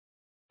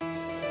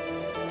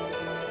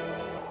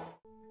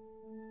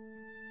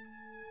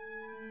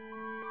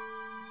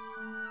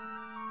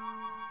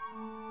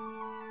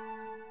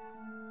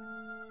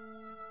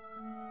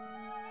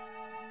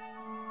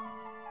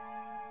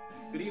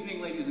Good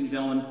evening, ladies and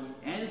gentlemen.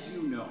 As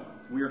you know,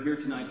 we are here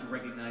tonight to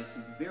recognize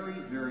some very,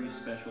 very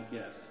special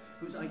guests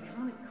whose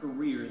iconic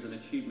careers and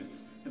achievements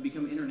have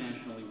become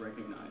internationally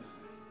recognized.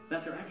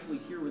 That they're actually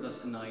here with us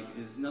tonight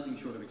is nothing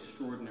short of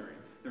extraordinary.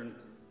 They're an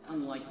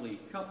unlikely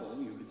couple,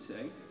 you could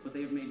say, but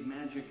they have made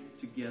magic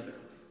together.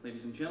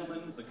 Ladies and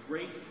gentlemen, the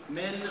great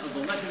men of the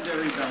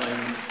legendary Ballet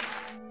Russe.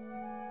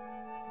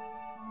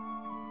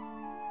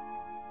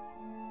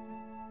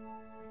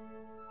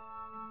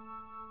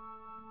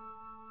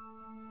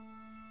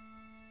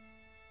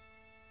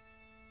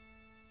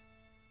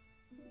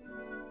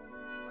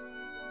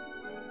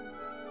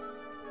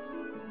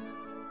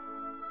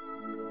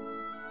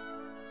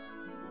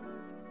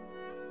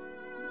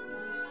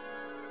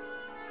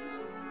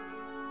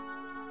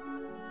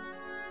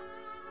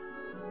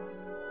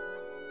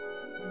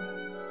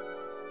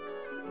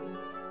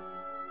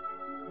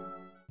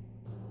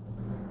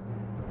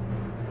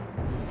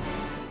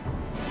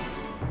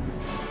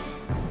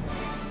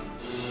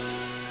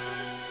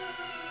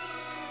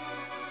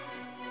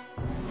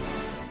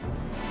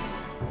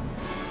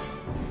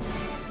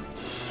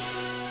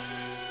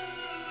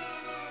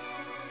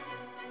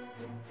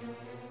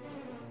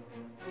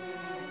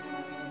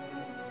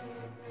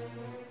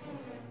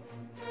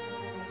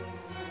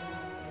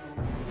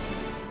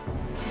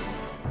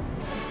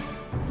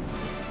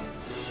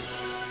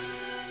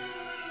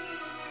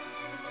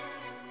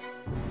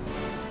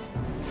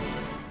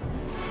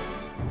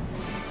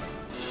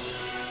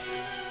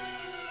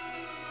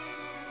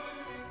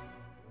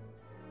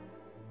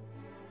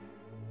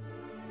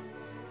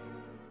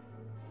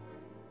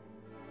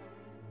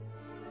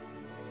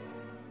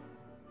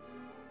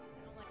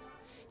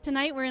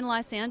 Tonight we're in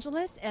Los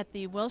Angeles at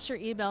the Wilshire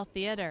Ebell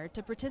Theater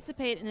to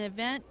participate in an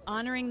event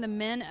honoring the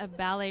men of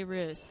Ballet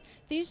Russe.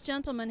 These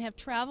gentlemen have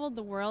traveled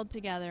the world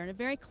together in a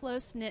very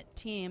close-knit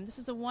team. This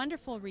is a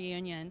wonderful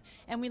reunion,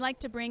 and we'd like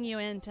to bring you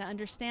in to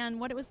understand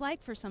what it was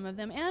like for some of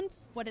them and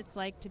what it's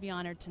like to be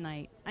honored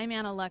tonight. I'm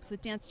Anna Lux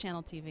with Dance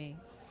Channel TV.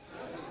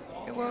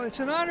 Well,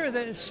 it's an honor,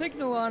 a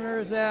signal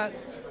honor that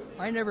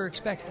I never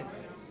expected.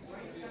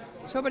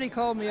 Somebody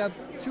called me up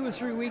 2 or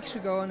 3 weeks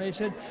ago, and they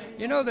said,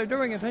 you know, they're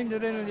doing a thing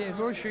today at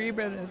Wilshire,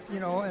 and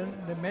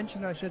they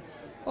mentioned, I said,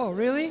 oh,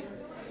 really?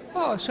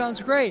 Oh, sounds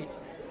great.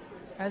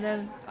 And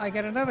then I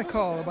got another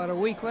call about a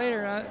week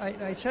later,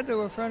 and I said to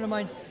a friend of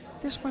mine,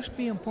 this must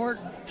be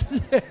important.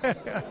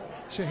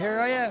 So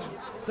here I am.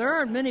 There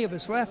aren't many of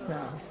us left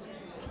now.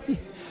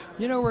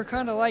 You know, we're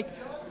kind of like,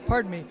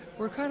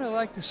 we're kind of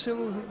like the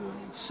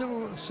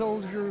civil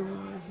soldier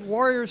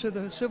warriors of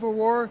the Civil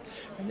War,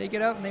 and they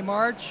get out and they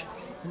march.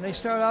 And they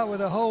start out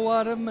with a whole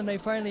lot of them, and they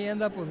finally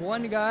end up with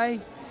one guy,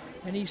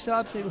 and he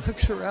stops, he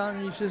looks around,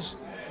 and he says,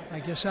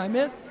 I guess I'm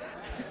it.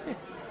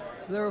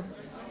 There are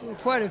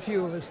quite a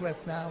few of us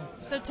left now.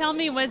 So tell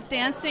me, was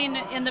dancing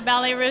in the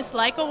Ballet Russe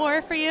like a war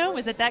for you?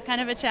 Was it that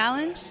kind of a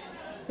challenge?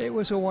 It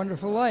was a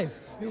wonderful life.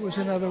 It was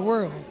another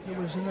world. It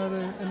was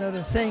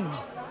another thing.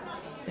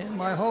 In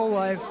my whole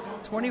life,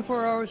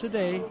 24 hours a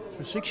day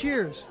for 6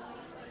 years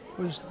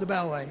was the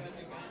ballet,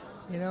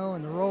 you know,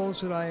 and the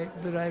roles that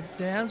I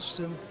danced,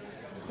 and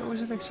it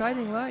was an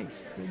exciting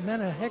life. It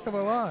meant a heck of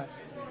a lot.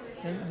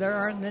 And there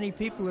aren't many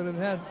people that have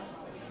had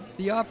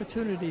the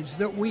opportunities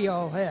that we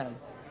all had.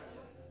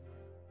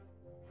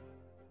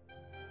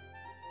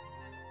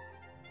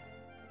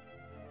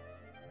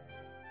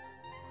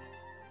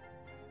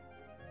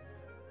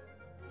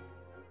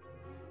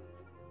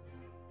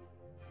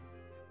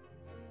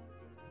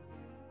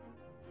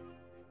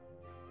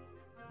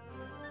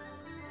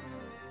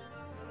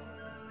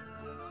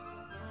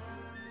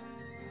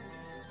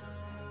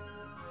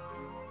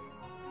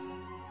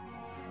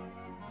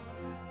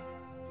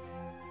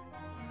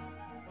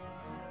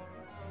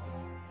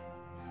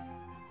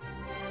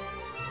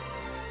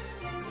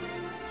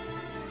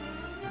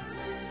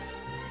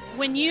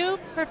 When you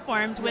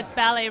performed with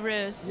Ballet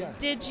Russe,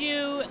 did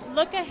you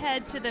look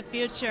ahead to the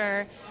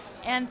future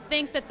and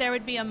think that there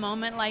would be a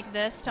moment like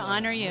this to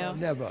honor you?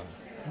 Never.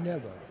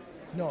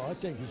 No, I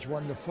think it's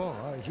wonderful.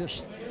 I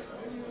just,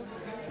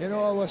 you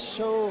know, I was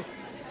so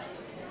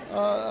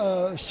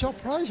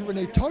surprised when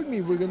they told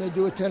me we're going to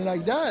do a thing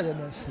like that.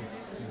 And I said,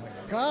 oh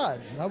my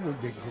God, that would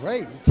be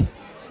great.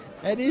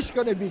 And it's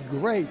going to be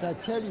great. I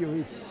tell you,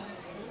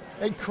 it's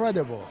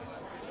incredible.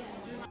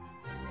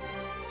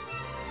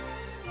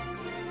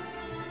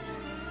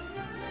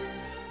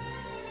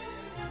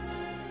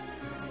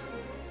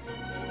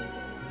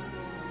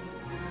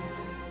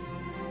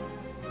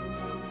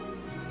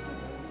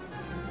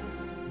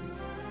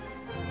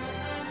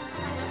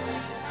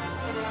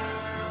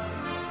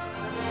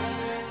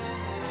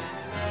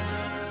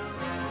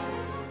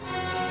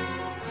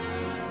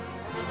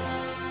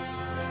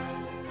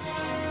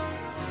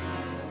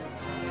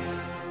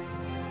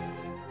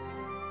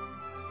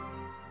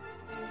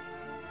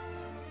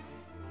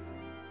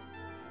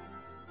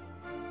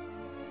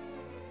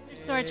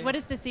 Sorge, what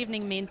does this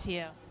evening mean to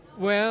you?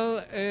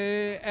 Well,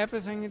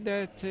 everything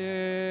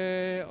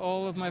that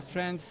all of my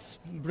friends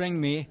bring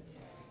me,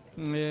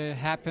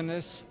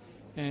 happiness,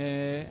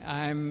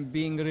 I'm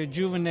being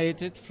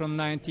rejuvenated from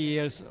 90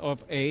 years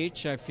of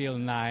age. I feel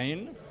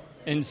 9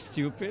 and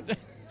stupid.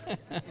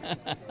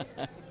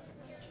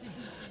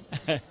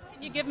 Can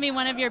you give me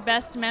one of your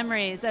best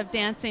memories of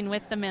dancing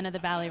with the men of the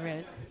Ballet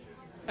Russe?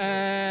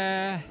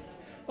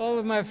 All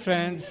of my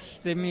friends,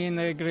 they mean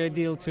a great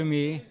deal to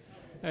me.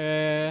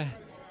 I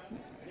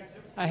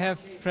have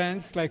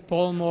friends like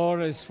Paul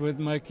Morris with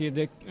Marquis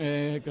de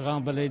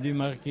Grand Ballet du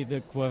Marquis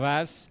de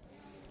Cuevas,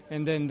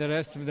 and then the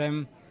rest of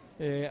them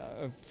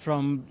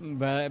from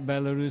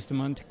Ballet Russe de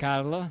Monte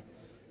Carlo.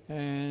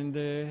 And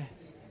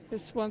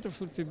it's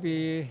wonderful to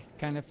be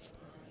kind of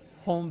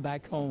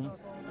back home.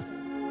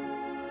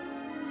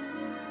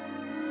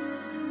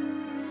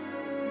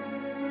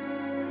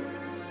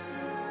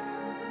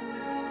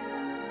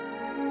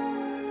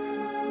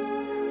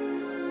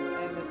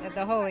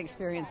 The whole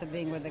experience of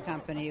being with the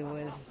company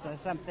was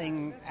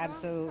something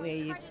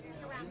absolutely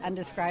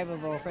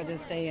undescribable for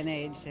this day and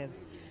age.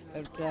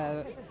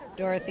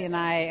 Dorothy and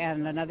I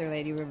and another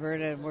lady,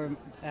 Roberta, were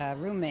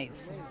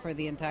roommates for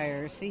the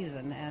entire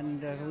season,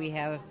 and we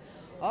have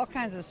all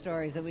kinds of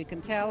stories that we can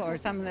tell or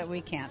some that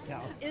we can't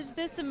tell. Is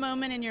this a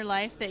moment in your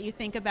life that you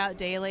think about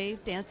daily,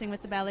 dancing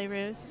with the Ballet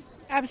Russe?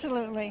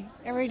 Absolutely.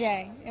 Every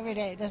day.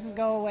 It doesn't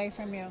go away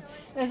from you.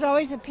 There's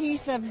always a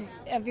piece of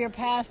your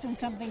past and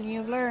something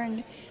you've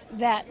learned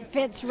that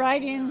fits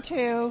right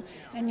into,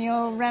 and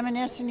you'll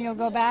reminisce and you'll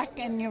go back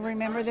and you'll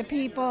remember the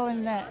people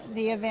and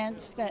the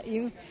events that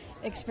you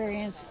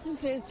experienced.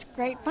 It's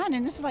great fun,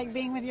 and this is like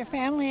being with your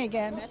family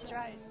again. That's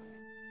right.